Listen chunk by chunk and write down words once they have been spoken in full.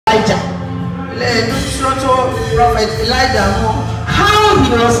Prophet Elijah, how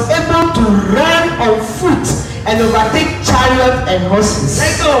he was able to run on foot and overtake chariots and horses.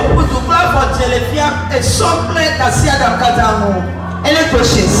 Any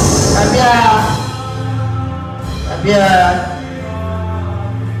questions?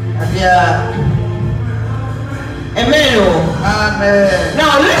 Amen.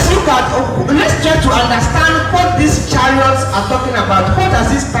 Now let's try to understand what these chariots are talking about. What does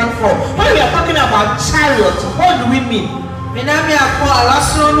this stand for? When we are talking about chariots, what do we mean?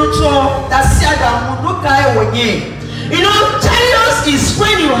 You know, chariots is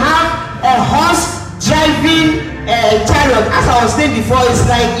when you have a horse driving a chariot. As I was saying before, it's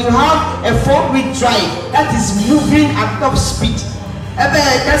like you have a 4-wheel drive that is moving at top speed. So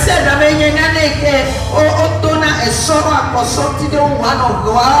when we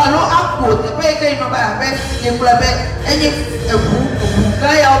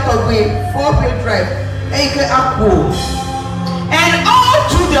and all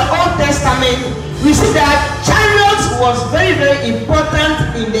through the Old Testament, we see that chariots was very, very important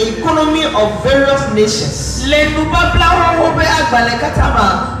in the economy of various nations.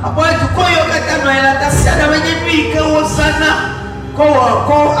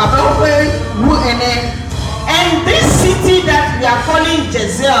 And this city that we are calling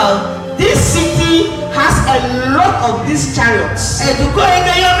Jezreel, this city has a lot of these chariots.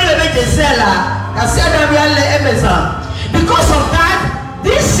 Because of that,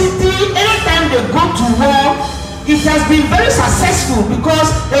 this city, anytime they go to war, it has been very successful because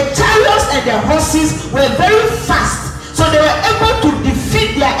the chariots and the horses were very fast. So they were able to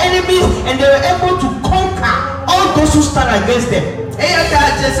defeat their enemies and they were able to conquer all those who stand against them.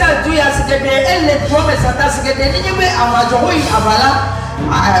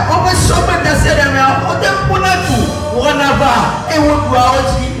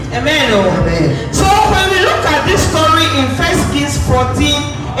 Amen. So when we look at this story in 1 Kings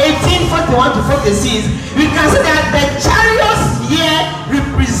 18:41-46, we can see that the chariots here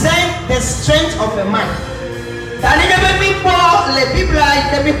represent the strength of a man.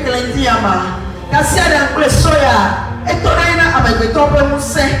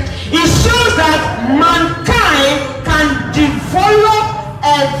 It shows that mankind can develop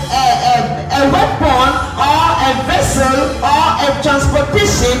a weapon or a vessel or a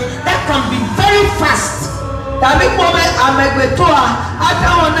transportation that can be very fast.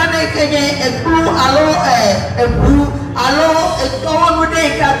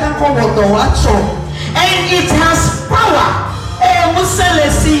 And it has power.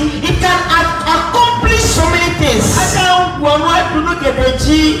 It can accomplish so many things.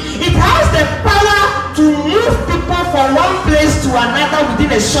 It has the power to move people from one place to another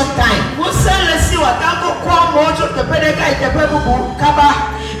within a short time.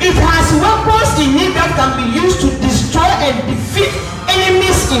 It has weapons in it that can be used to destroy and defeat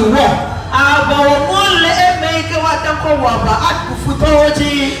enemies in war.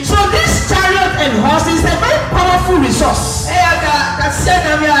 So this chariot and horse is a very powerful resource.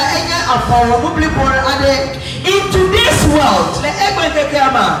 In today's world,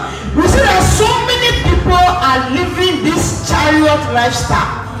 we see that so many people are living this chariot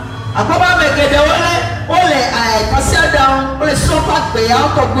lifestyle.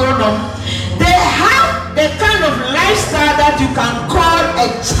 They have the kind of lifestyle that you can call a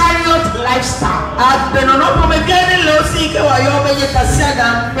chariot lifestyle.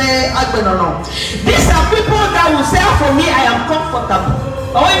 These are people that will say, for me, I am comfortable.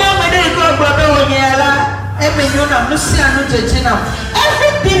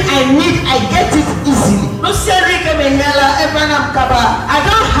 Everything I need, I get it easily. I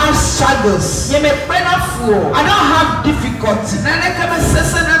don't have struggles. I don't have difficulty.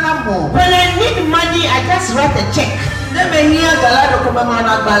 When I need money, I just write a check.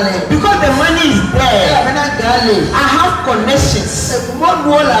 Because the money is there. I have connections.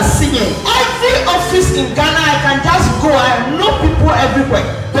 Every office in Ghana, I can just go. I know people everywhere.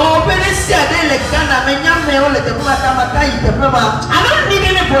 I don't need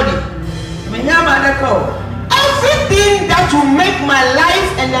anybody. Everything that will make my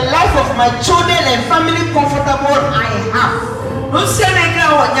life and the life of my children and family comfortable, I have.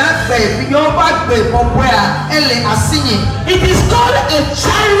 It is called a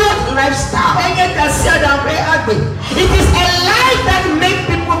chariot lifestyle. It is a life that makes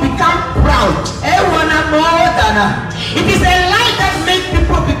people become proud. It is a life that makes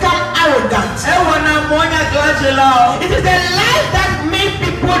people become arrogant. It is a life that makes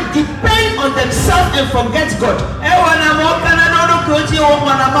people depend on themselves and forget God.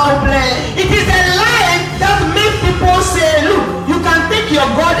 It is a life that makes people say, look, you can take your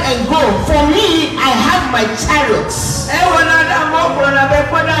God my chariots.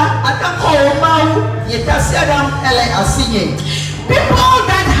 People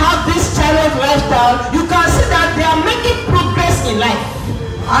that have this chariot lifestyle, you can see that they are making progress in life.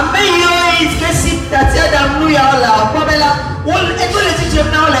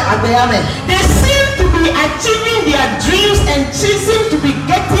 They seem to be achieving their dreams and seem to be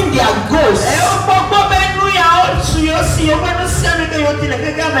getting their goals.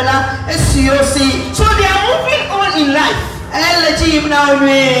 So they are moving on in life.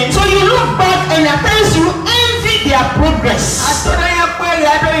 So you look back and at times you envy their progress.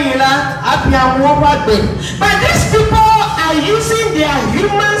 But these people are using their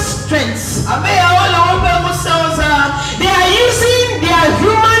human strengths. They are using their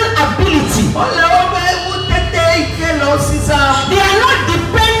human ability. They are not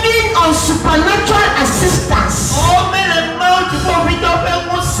depending on supernatural assistance.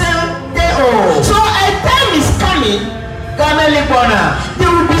 So a time is coming, they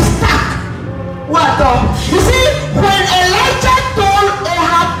will be stuck. You see, when Elijah told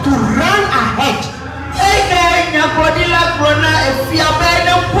Ahab to run ahead,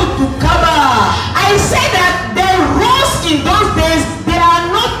 I said that the roads in those days, they are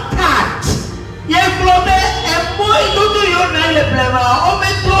not cut.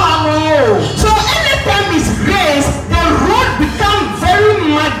 So anytime it's rains, the road becomes very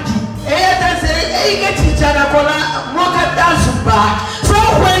muddy. So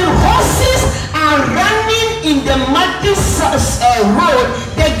when horses are running in the muddy road,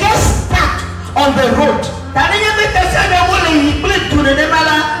 they get stuck on the road.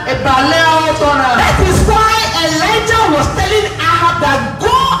 That is why Elijah was telling Ahab that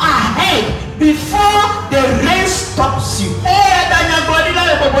go ahead before the rain stops you.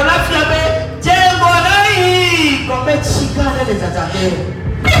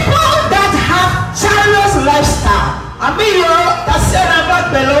 People that have Chariots lifestyle,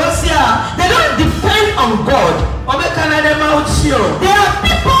 they don't depend on God. There are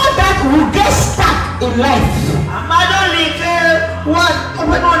people that will get stuck in life.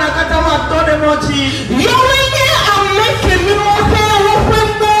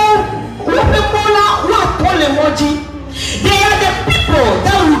 They are the people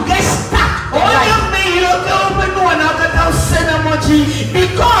that will get stuck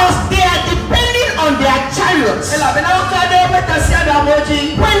because they are depending on their chariots.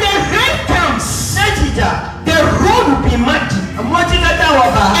 When the rain comes, the road will be muddy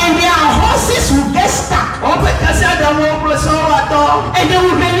and their horses will get stuck and they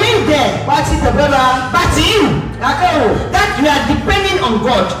will remain there. But you, that you are depending on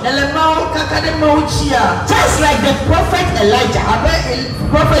God, just like the prophet Elijah,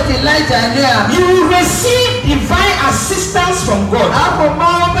 you will receive divine assistance from God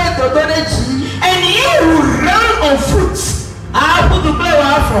and you will run on foot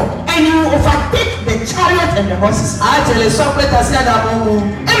and you will overtake the chariot and the horses.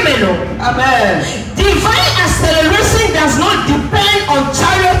 Amen. Divine acceleration does not depend on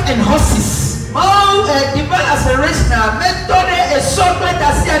chariot and horses. Divine acceleration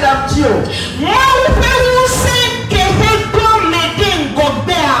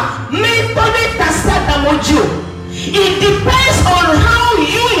it depends on how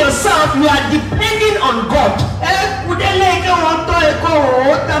you yourself you are depending on God.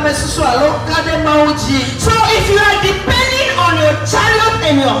 So if you are depending on your chariot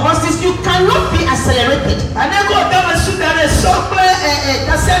and your horses, you cannot be accelerated.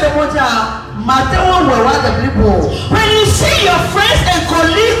 When you see your friends and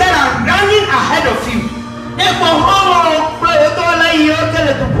colleagues that are running ahead of you,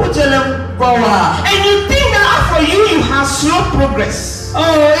 and you think that for you have slow progress.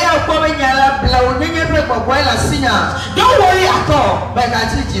 Don't worry at all.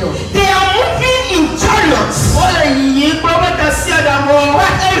 They are moving in chariots.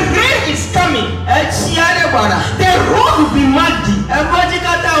 But a rain is coming. The road will be muddy.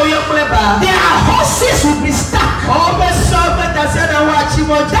 Their horses will be stuck.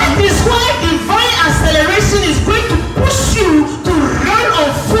 That is why divine acceleration is going to push you to run on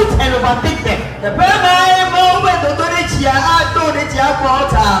foot and overtake them.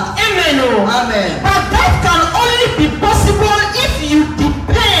 Amen. But that can only be possible if you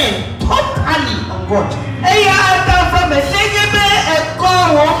depend totally on God.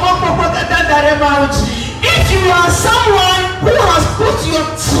 If you are someone who has put your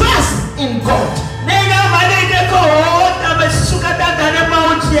trust in God,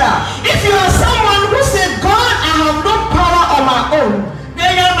 if you are someone who said, God, I have no power on my own,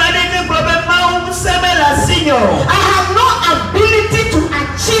 I have no ability to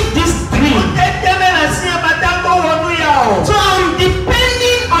achieve this dream,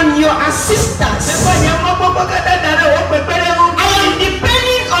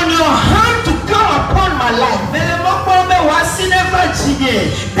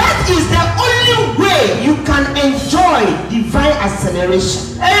 That is the only way you can enjoy divine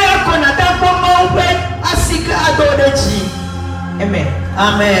acceleration. Amen.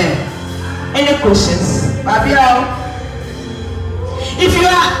 Amen. Any questions? If you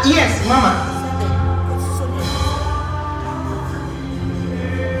are, yes, Mama.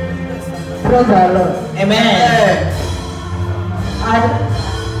 Praise the Lord. Amen.